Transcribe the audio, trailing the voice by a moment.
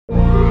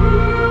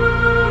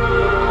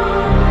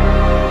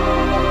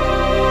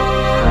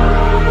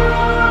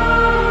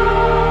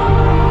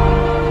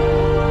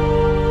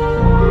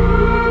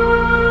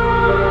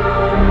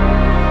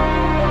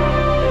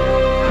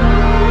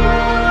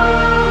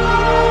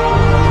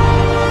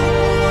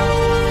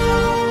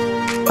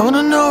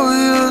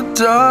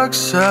dark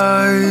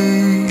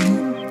side.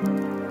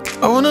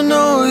 I wanna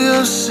know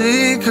your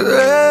secrets.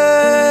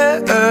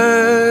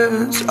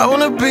 I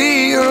wanna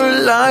be your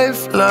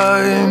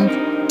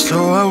lifeline. So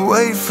I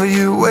wait for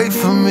you, wait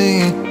for me.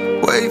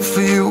 Wait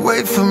for you,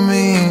 wait for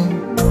me.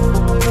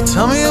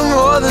 Tell me you're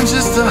more than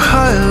just a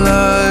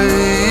highlight.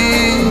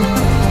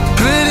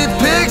 Pretty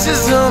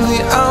pictures on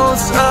the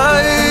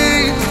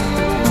outside.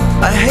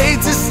 I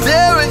hate to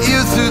stare at you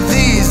through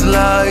these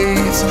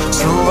lights.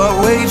 So I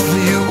wait for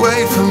you,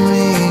 wait for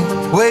me.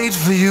 Wait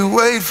for you,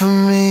 wait for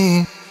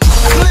me.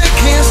 Click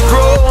and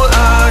scroll,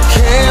 I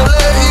can't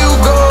let you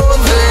go.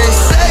 They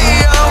say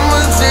I'm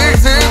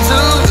addicted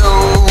to you.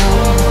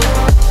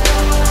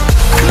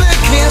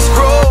 Click and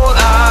scroll,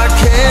 I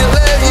can't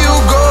let you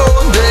go.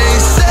 They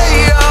say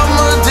I'm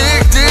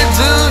addicted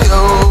to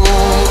you.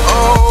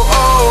 Oh,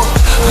 oh,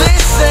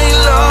 this ain't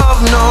love,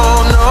 no,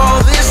 no.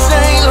 This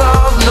ain't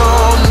love, no,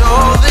 no.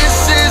 This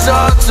is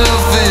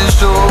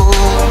artificial.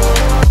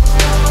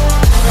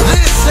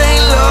 This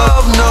ain't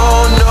love, no,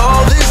 no.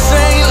 This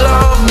ain't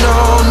love, no,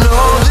 no.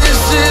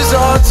 This is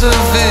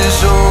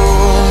artificial.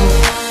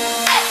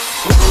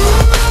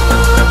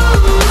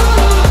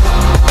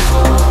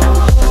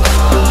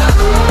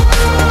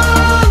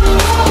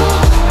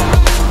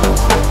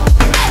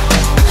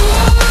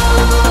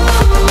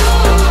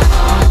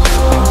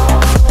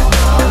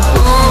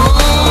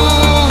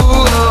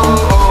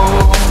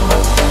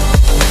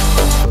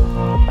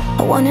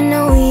 I wanna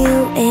know you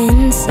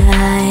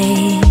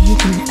inside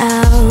and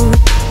out.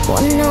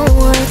 Wanna know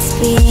what's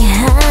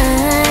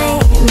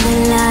behind the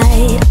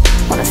light.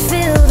 Wanna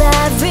feel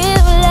that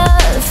real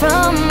love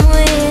from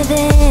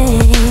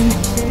within.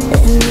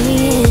 Let me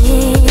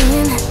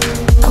in.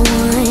 I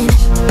want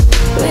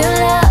real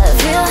love,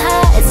 real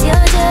hearts.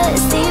 You're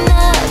just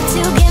enough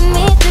to get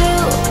me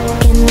through,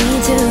 get me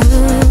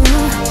through.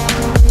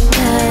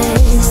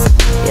 'Cause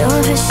you're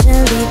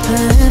officially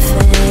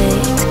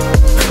perfect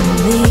for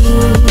me.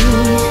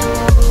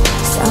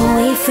 So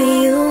wait for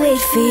you,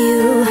 wait for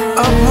you.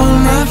 Up all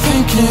night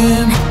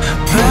thinking,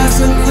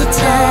 passing the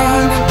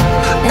time,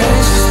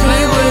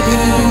 anxiously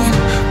waiting.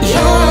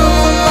 You're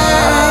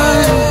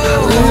mine,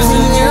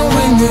 losing and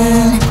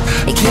winning.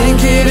 You can't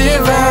get it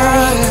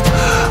right.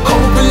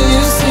 Hoping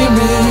you see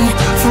me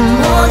for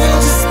more than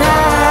just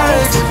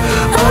nights.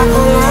 Up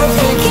all night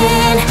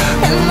thinking,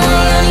 am I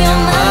on your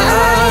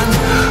mind?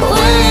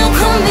 Will you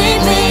come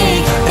meet me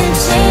and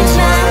change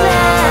my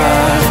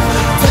life?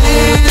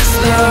 this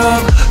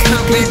love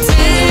could be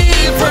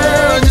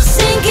deeper. Just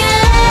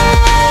Thinking,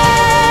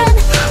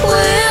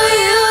 will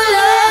you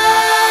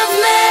love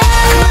me?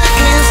 click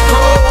and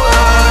scroll,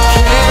 I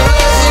can't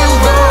let you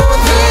go.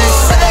 They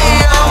say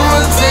I'm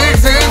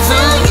addicted to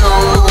you.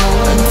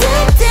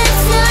 Addicted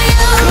to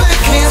you.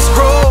 Click and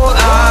scroll,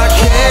 I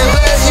can't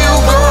let you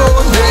go.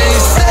 They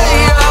say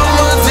I'm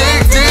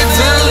addicted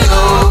to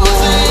you.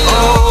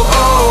 Oh,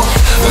 oh,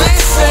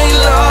 this ain't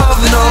love,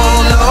 no,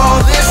 no.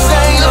 This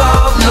ain't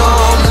love, no,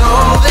 no.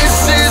 This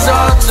is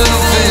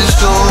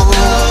artificial.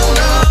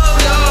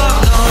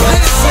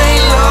 This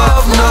ain't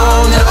love, no,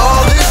 no.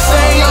 This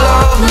ain't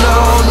love, no,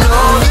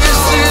 no.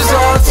 This is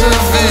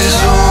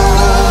artificial.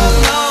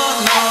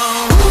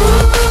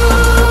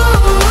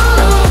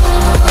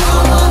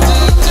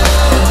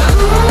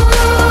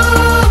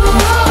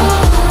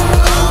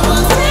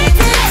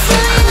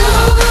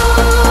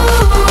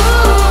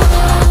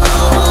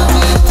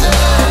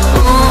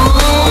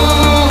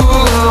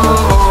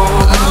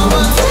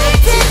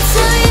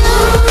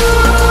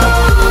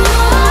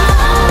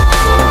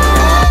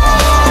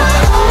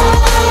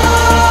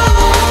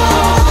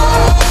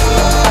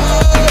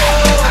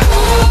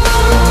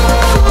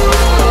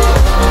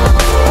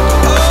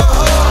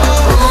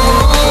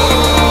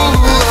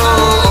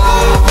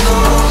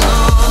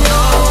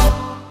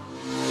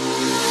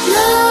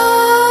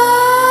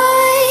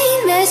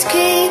 Nightmares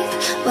creep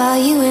while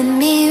you and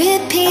me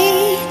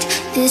repeat.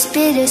 This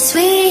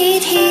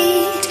bittersweet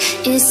heat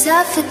is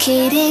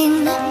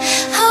suffocating.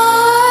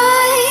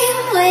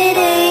 I'm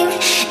waiting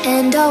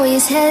and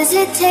always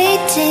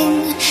hesitating.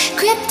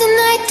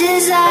 Kryptonite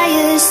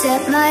desires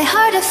set my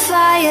heart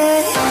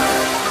afire.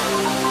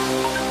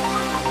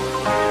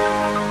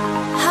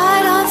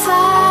 Heart on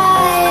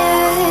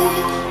fire.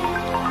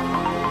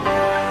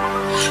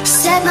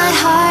 Set my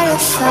heart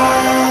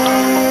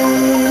afire.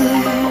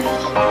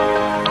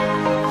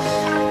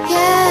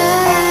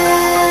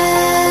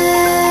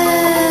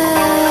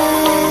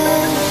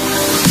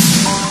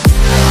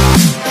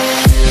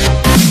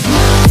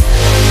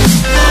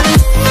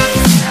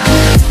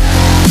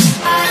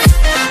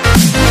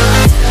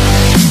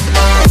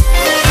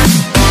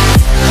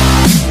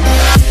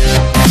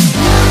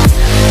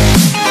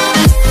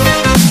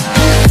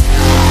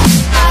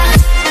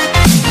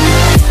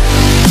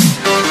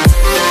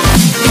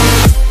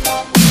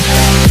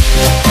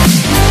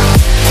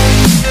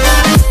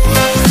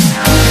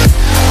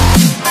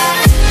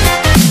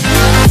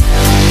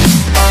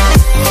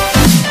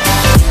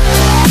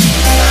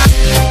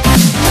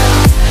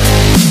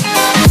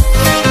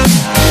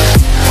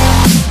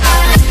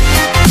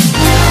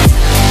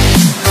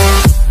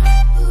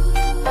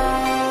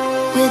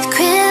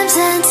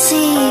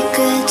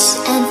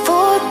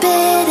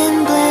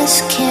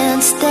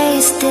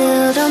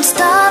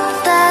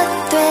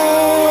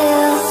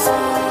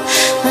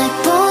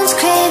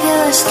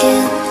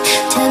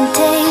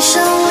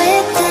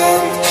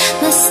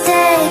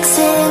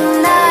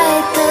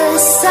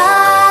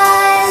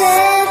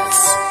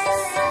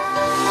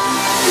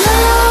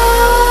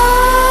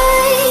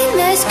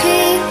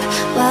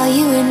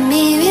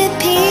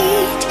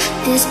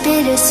 This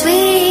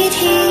bittersweet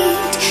heat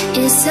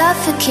is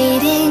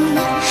suffocating.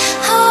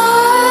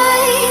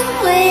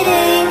 I'm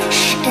waiting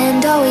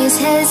and always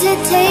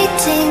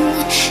hesitating.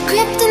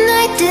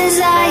 Kryptonite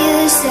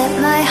desires set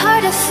my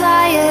heart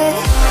afire.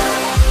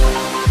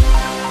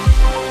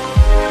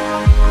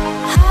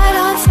 Heart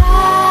on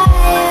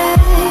fire.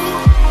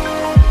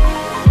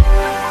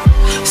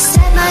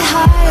 Set my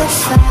heart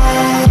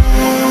afire.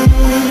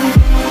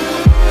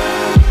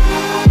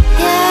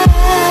 Yeah.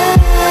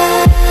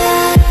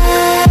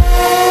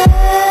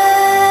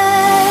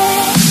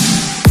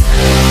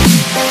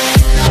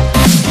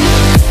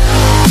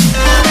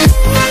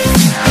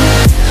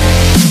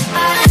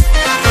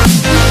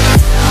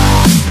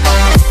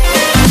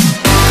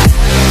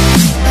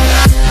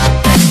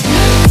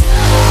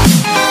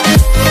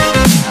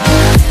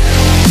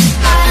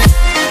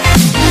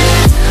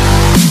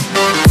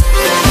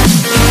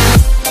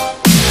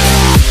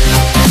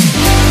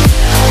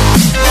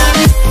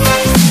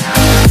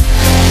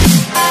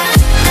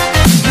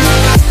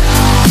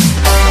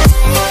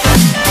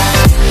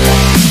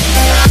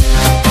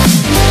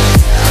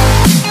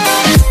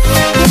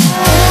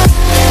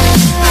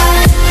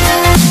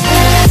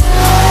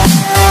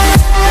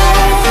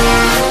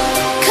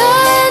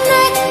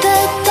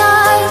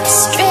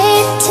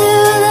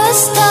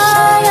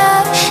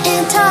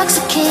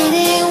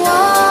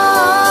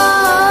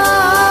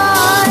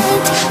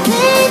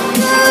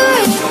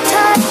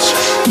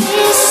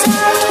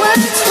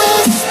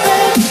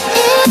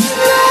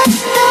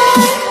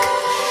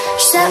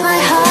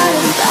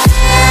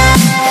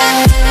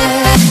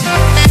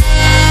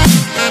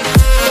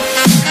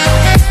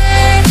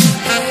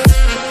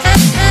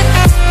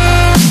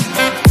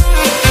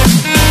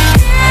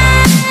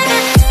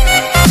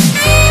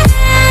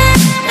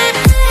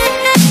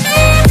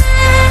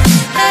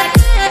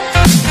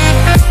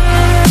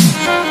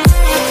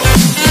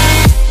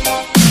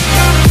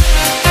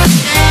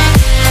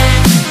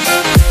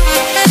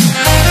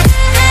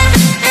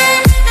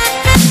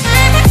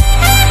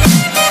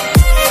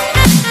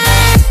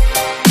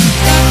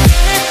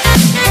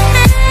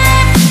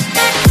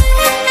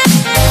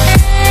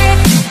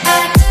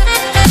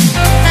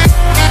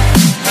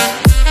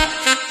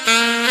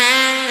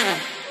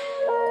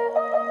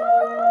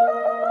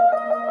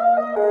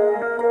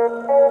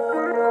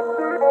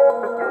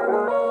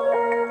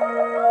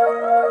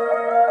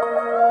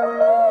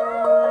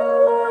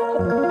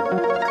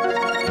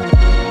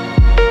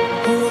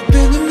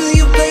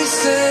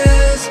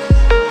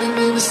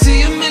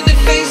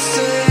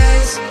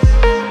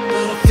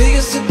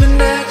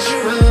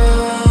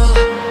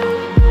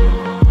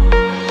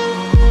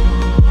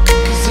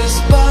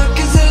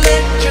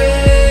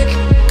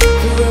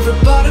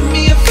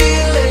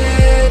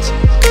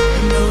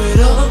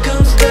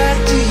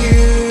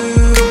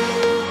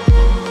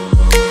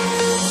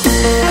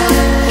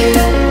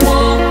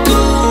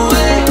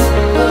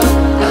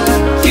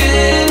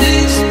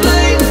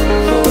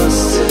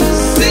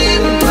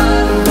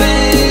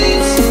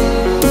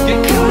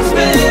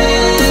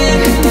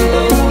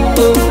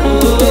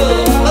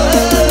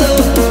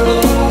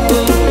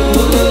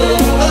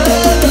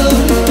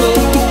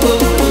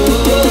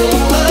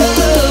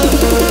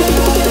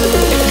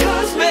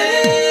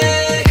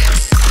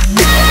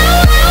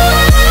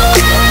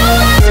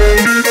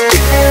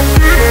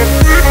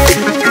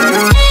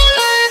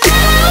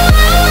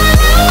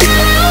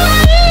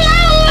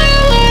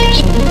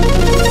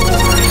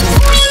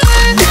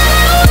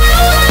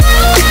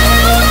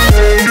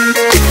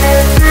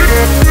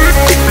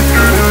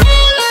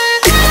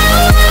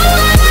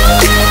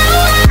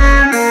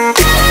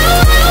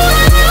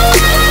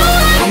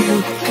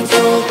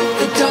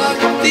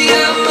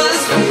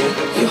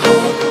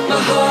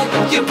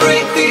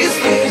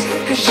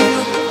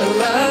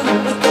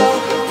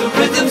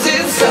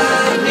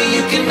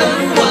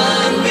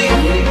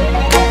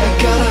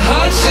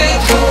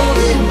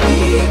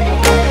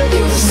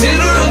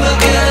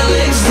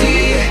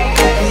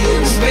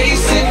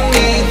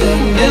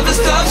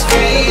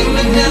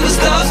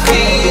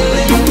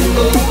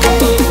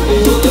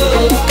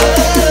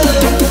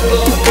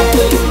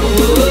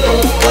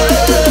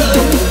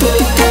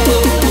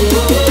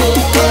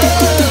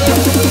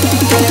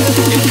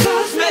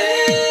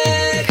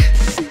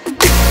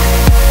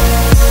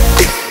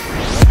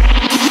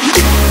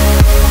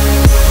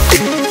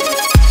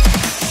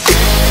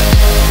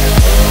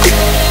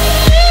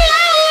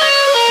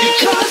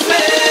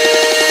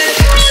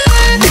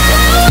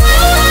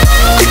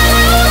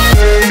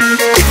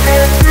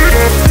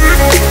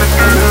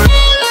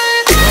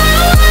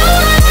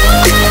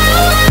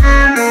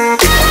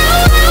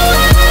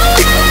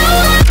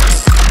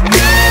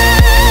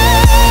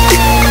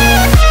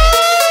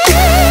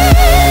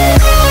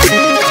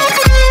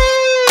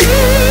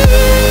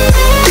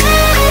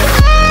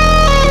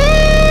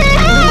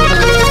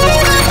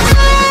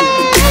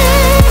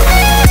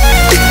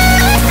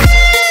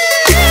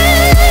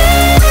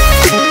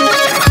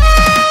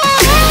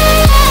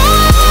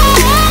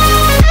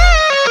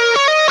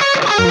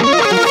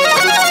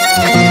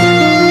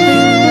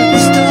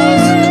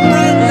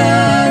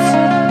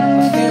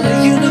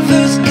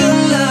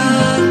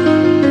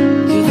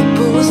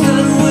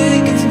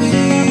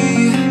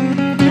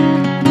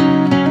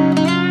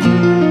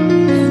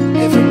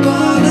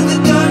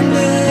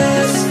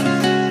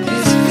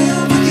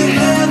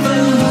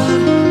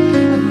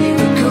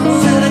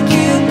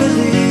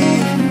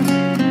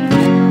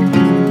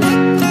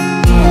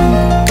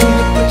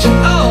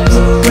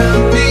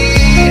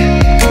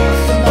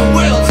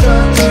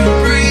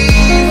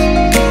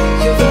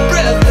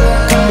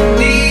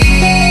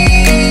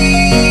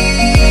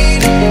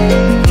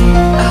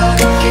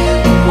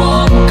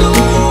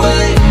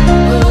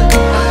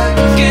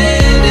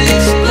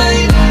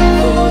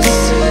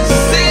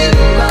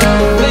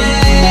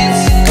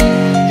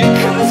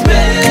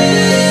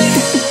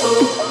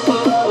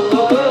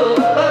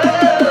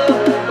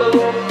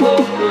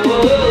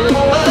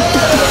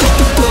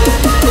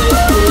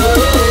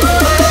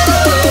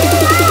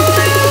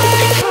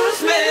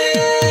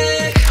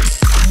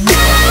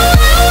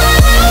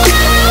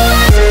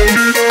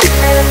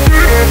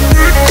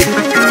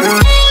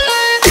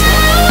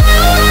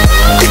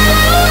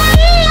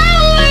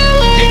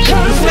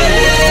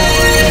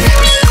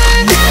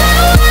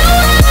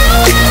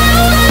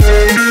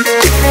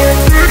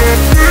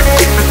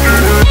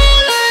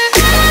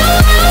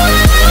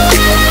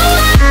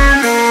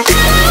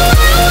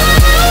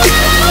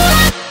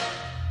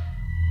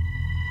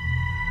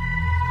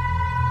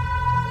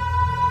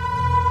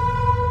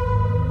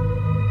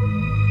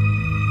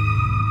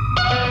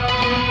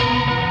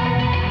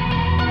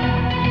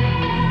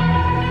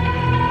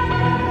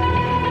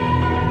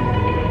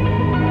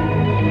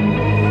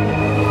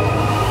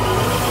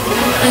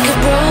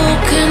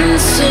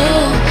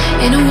 soul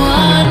in a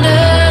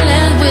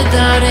wonderland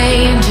without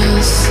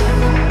angels.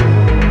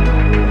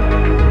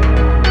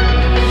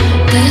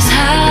 That is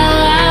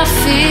how I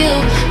feel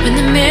when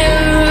the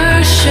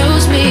mirror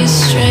shows me a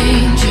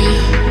stranger.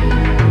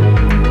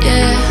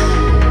 Yeah.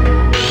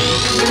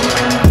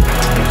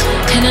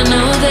 And I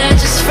know they're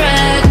just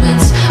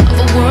fragments of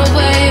a world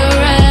where your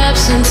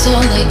absence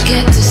all I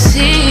get to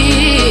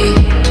see.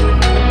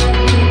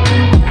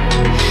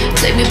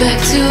 Take me back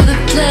to the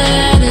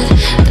planet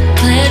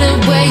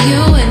where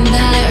you and I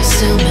are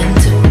still meant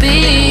to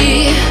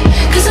be.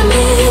 'Cause I'm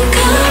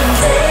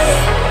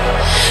incomplete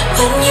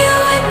when you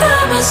ain't by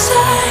my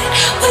side,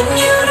 when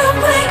you don't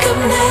wake up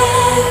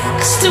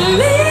next to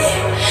me.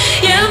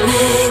 Yeah, I'm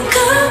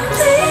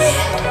incomplete.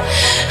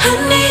 I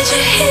need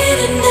you here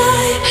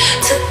tonight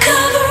to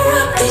cover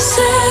up these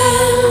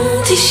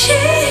empty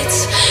sheets.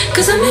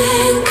 'Cause I'm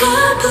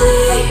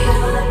incomplete.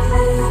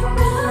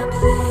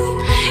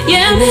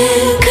 Yeah, I'm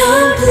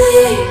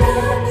incomplete.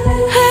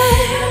 Hey,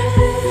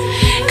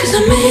 'cause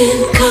I'm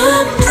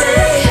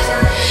incomplete.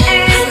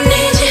 I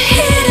need you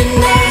here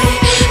tonight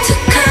to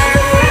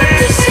cover up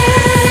these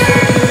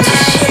empty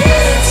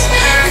sheets.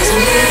 'Cause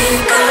I'm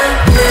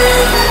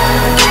incomplete.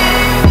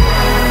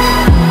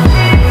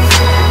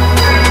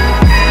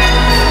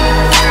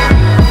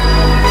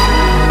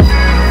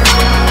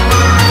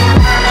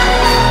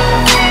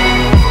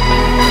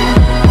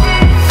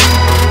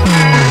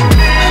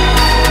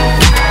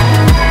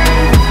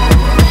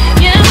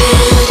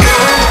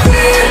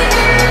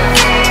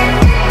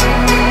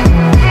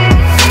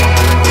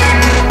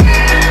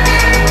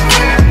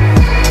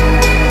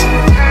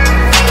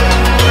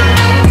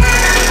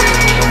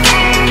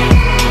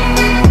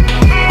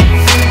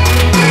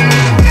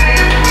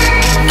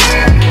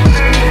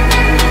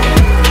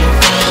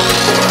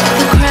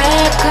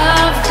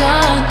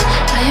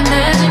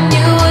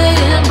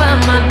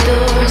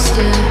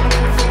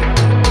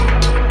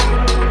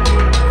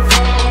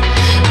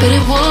 But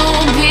it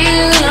won't be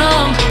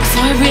long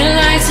before I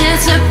realize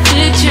it's a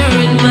picture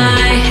in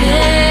my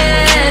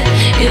head,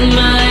 in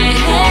my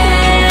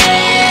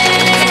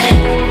head.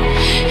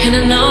 And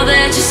I know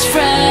they're just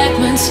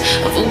fragments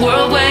of a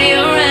world where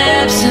your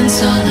absence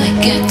all I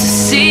get to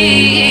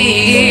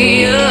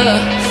see.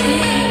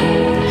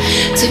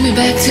 Take me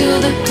back to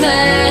the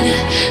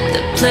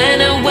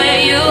planet where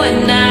you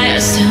and I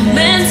are still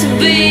meant to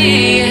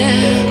be.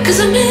 'Cause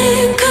I'm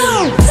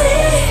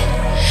incomplete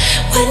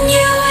when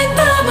you ain't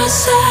by my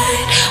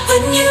side,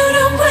 when you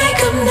don't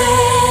wake up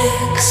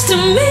next to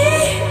me.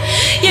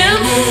 Yeah,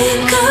 I'm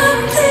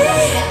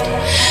incomplete.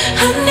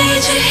 I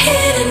need you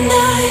here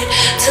tonight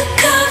to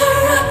cover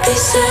up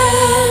these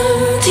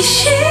empty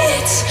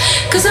sheets.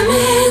 'Cause I'm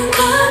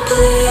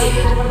incomplete.